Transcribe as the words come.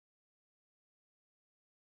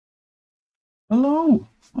Hello.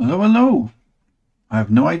 Hello, hello. I have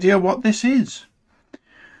no idea what this is.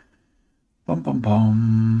 Bum, bum,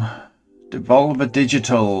 bum. Devolver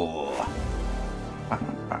Digital. Ba,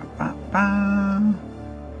 ba, ba, ba.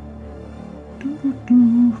 Doo, doo,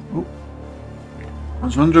 doo. Oh. I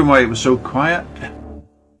was wondering why it was so quiet.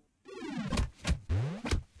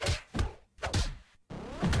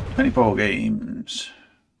 "24 games.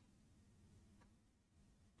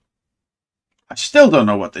 I still don't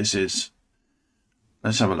know what this is.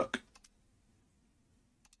 Let's have a look.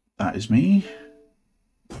 That is me.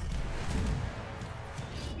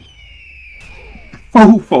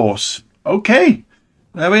 Broforce. Okay,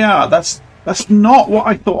 there we are. That's not what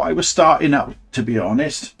I thought I was starting out, to be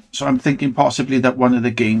honest. So I'm thinking possibly that one of the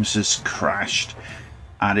games has crashed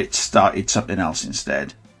and it started something else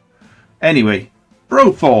instead. Anyway,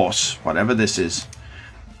 Broforce, whatever this is.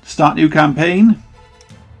 Start new campaign.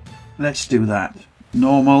 Let's do that.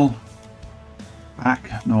 Normal.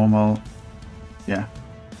 Back. Normal. Yeah.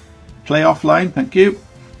 Play offline. Thank you.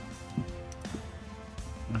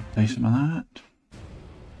 Play some of that.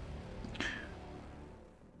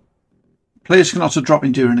 Players can also drop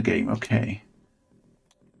in during the game. Okay.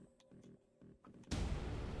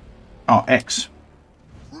 Oh, X.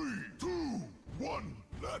 3, 2, 1,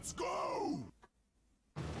 let's go!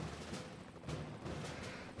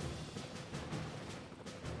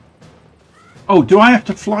 Oh, do I have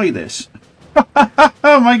to fly this?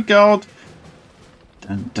 Oh my god!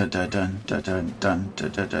 Dun dun dun dun dun dun dun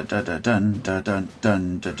dun dun dun dun dun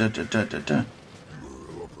dun dun dun dun.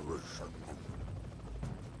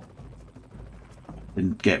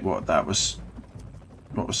 Didn't get what was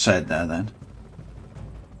said there then.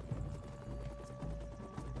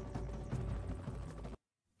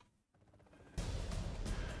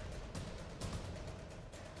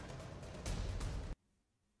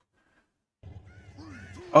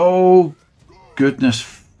 Oh, goodness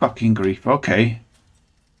fucking grief. Okay.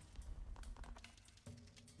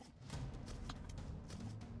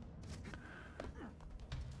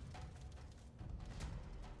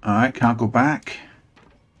 Alright, can't go back.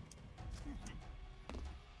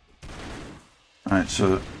 Alright,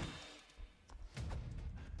 so...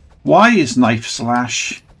 Why is knife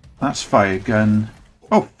slash? That's fire gun.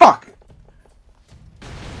 Oh, fuck!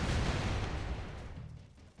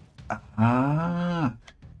 Ah...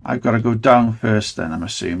 I've got to go down first then, I'm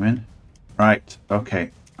assuming. Right, okay,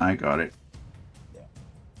 I got it.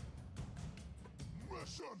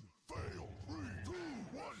 Mission failed. 3, 2,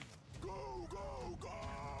 1, go, go, go!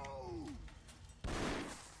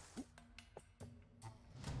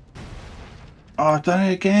 Oh, I've done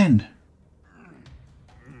it again.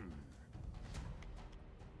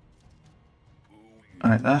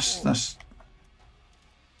 Alright, that's...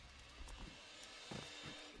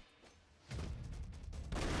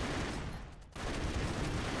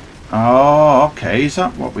 Oh, okay. Is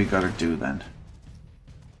that what we got to do then?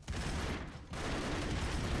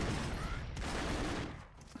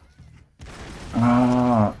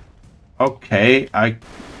 Ah, okay.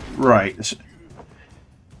 Right. So,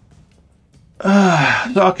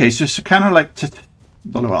 okay, so it's kind of like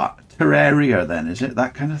Terraria then, is it?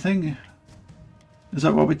 That kind of thing? Is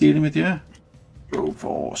that what we're dealing with here?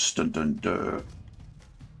 Broforce. Dun dun dun.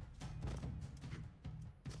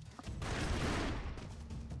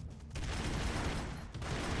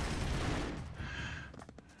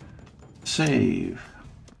 Save.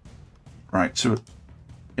 Right, so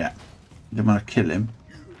yeah, I'm gonna kill him.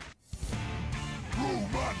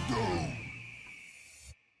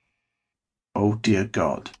 Oh dear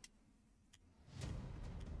God.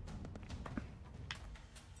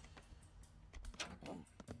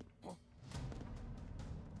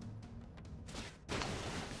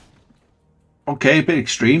 Okay, a bit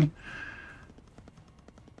extreme.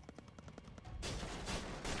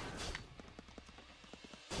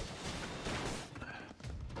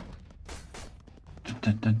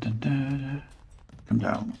 Dun, dun, dun, dun. Come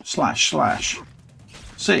down. Slash, slash.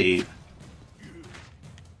 Save.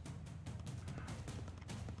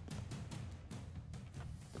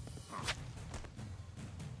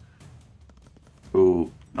 Oh,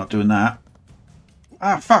 not doing that.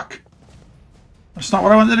 Ah, fuck. That's not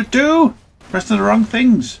what I wanted to do. Pressing the wrong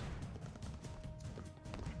things.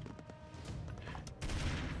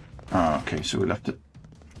 Oh, okay, so we left it.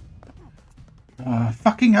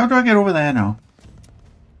 Fucking, how do I get over there now?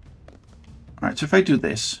 Alright, so if I do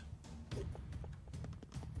this.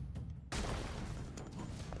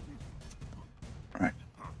 Right.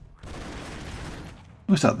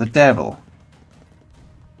 Who's that? The devil?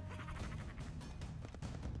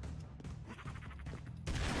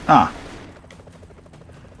 Ah.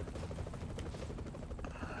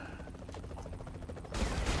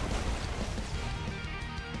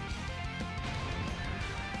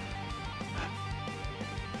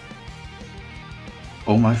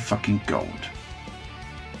 Oh my fucking god.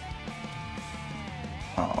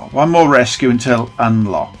 Oh, one more rescue until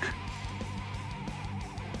unlock.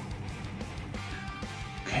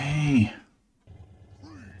 Okay.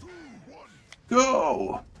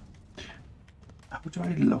 Go! How do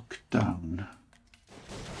I look down?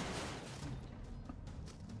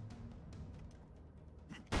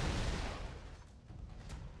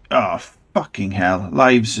 Oh, fucking hell.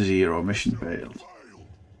 Lives 0. Mission failed.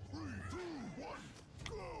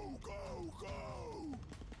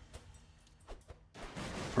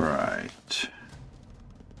 Right.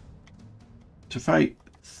 So if I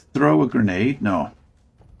throw a grenade, no.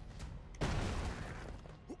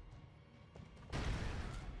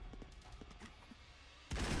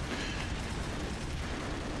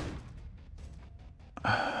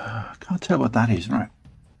 I can't tell what that is, right?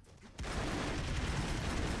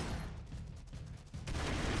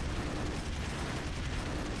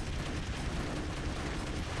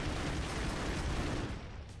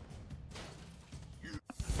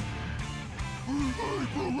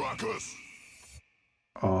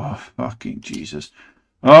 Oh, fucking Jesus.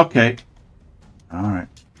 Okay. Alright.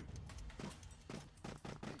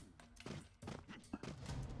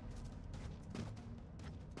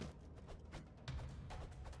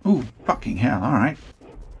 Oh, fucking hell. Alright.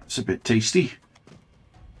 That's a bit tasty.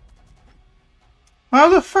 How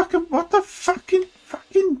the fucking... What the fucking...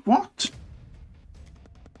 What?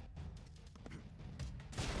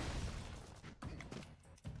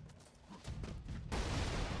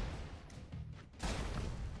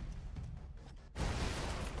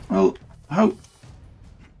 Well, how...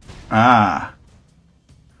 Ah.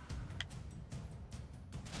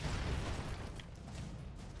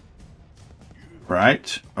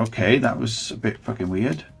 Right. Okay, that was a bit fucking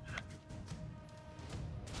weird.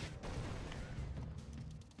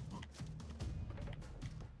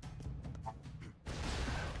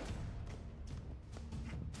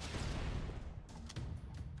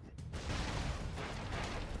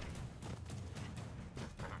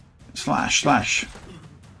 Slash, slash.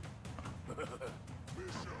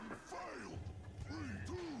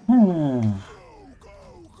 Hmm.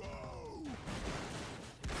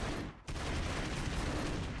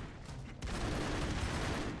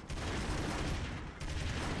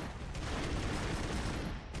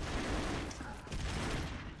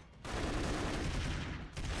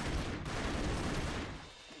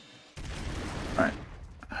 Right.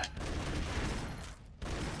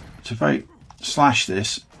 So if I slash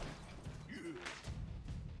this.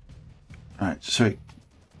 Right, so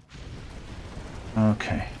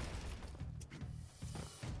okay.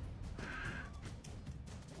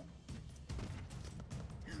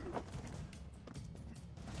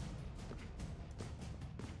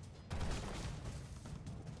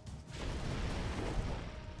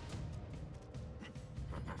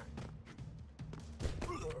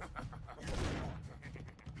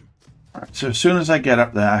 Right, so as soon as I get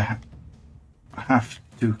up there, I have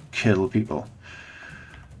to kill people.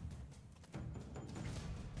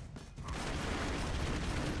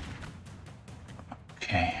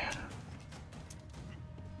 Okay.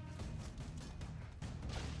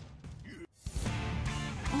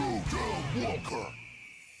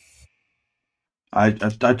 I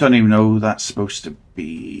don't even know who that's supposed to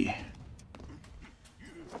be.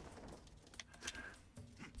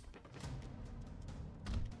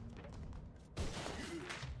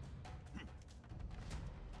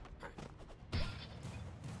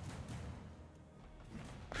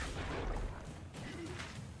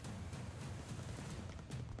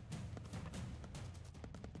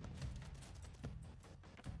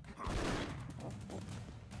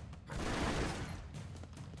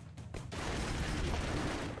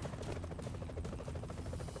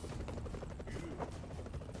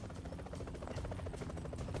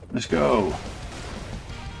 Let's go.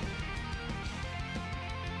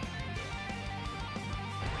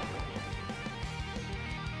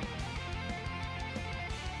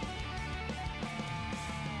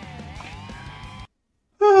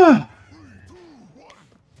 Ah.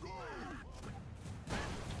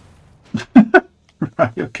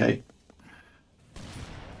 Right, okay.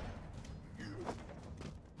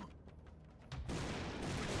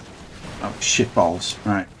 Oh, shit balls.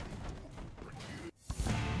 Right.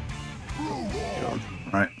 God.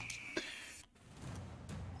 Right.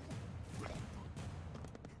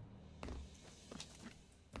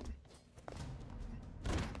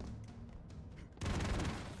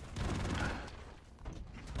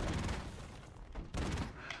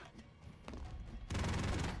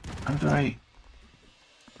 How do I...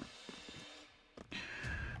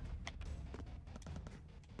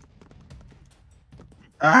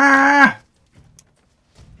 Ah!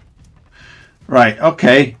 Right,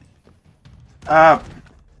 okay.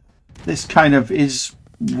 This kind of is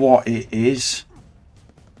what it is.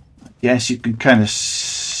 I guess you can kind of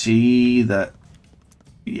see that.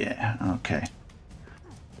 Yeah, okay.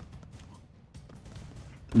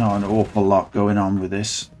 Not an awful lot going on with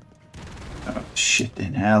this. Oh, shit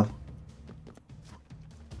in hell.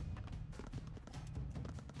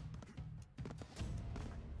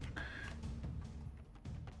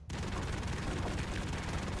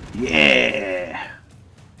 Yeah!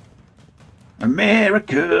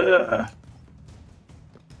 America!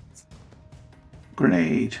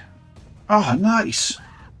 Grenade. Oh, nice!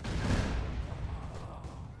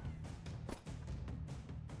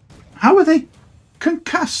 How are they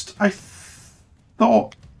concussed? I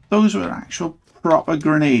thought those were actual proper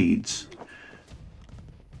grenades.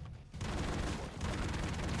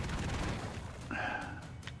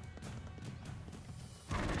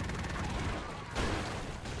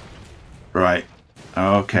 Right.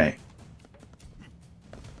 Okay.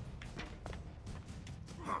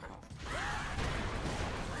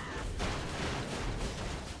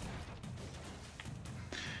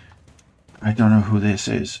 I don't know who this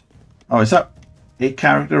is. Oh, is that a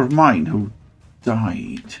character of mine who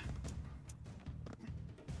died?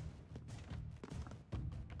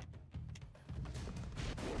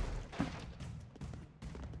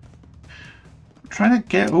 I'm trying to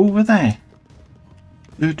get over there.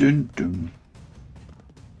 Dun, dun, dun.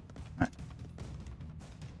 Right.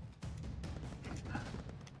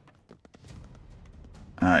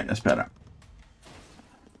 Alright, that's better.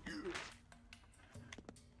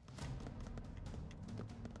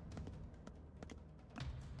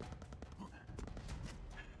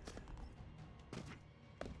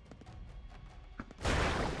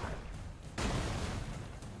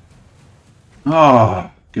 Oh,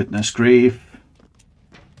 goodness grief.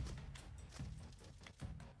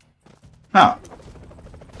 Ah.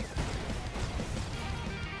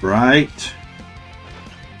 Right.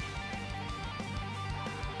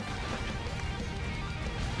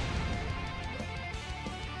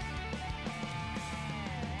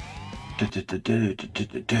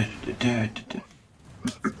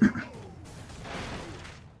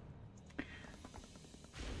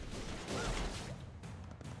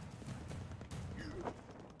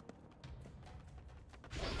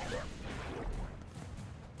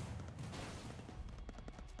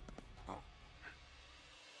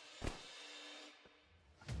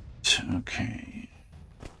 Okay.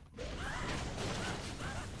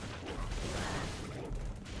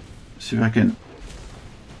 See if I can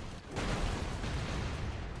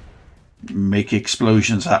make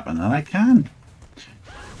explosions happen, and I can.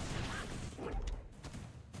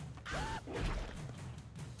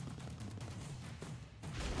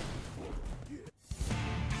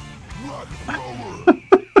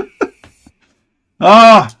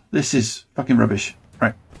 Ah, this is fucking rubbish.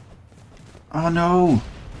 Right. Oh no.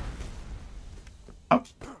 Oh.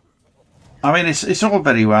 I mean, it's all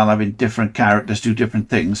very well having different characters do different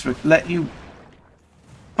things, but let you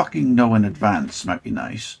fucking know in advance might be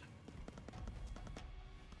nice.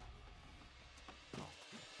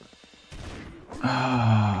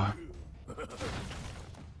 Ah.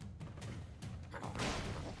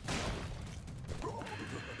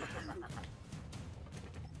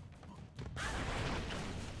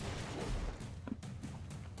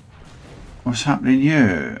 What's happening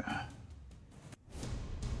here?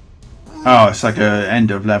 Oh, it's like a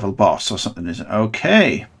end of level boss or something, is it?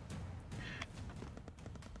 Okay.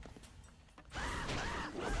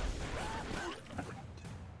 Mission failed.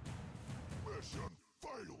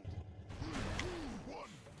 3, 2, 1,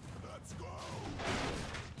 let's go.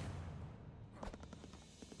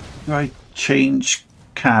 Do I change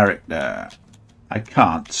character? I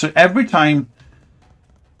can't. So every time...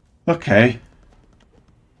 Okay.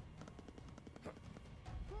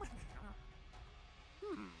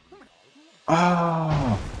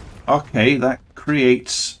 Oh, okay, that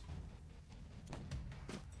creates...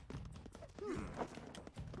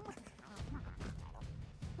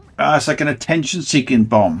 it's like an attention-seeking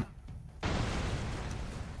bomb.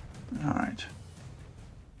 All right.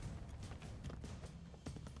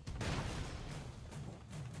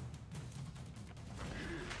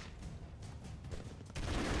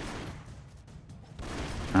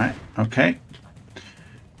 All right, okay.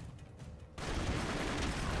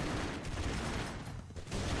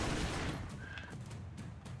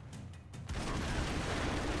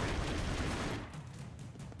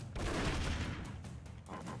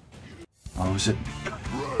 Oh, is it?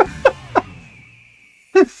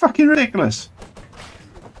 They're fucking ridiculous.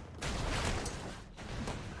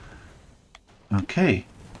 Okay.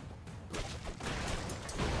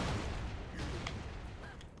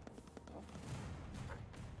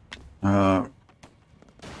 Alright,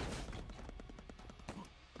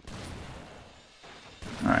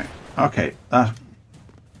 okay, that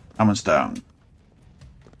one's down.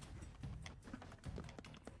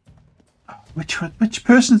 Which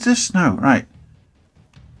person's this now? Right.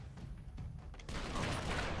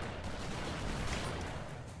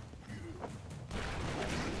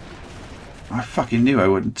 I fucking knew I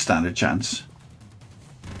wouldn't stand a chance.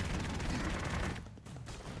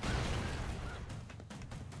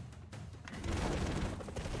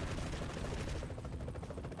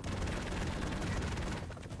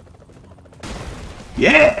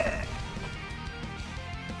 Yeah!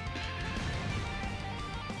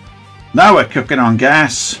 Now we're cooking on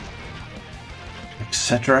gas,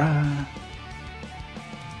 etc.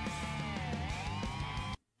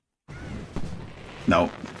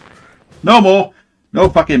 No. No more. No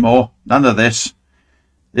fucking more. None of this.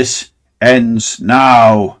 This ends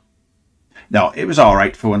now. No, it was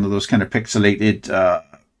alright for one of those kind of pixelated,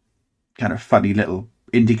 kind of funny little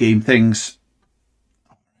indie game things.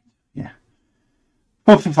 Yeah.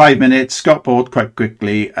 Fought for 5 minutes, got bored quite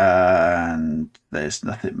quickly, and there's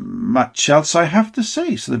nothing much else I have to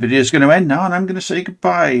say. So the video is going to end now, and I'm going to say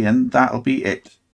goodbye, and that'll be it.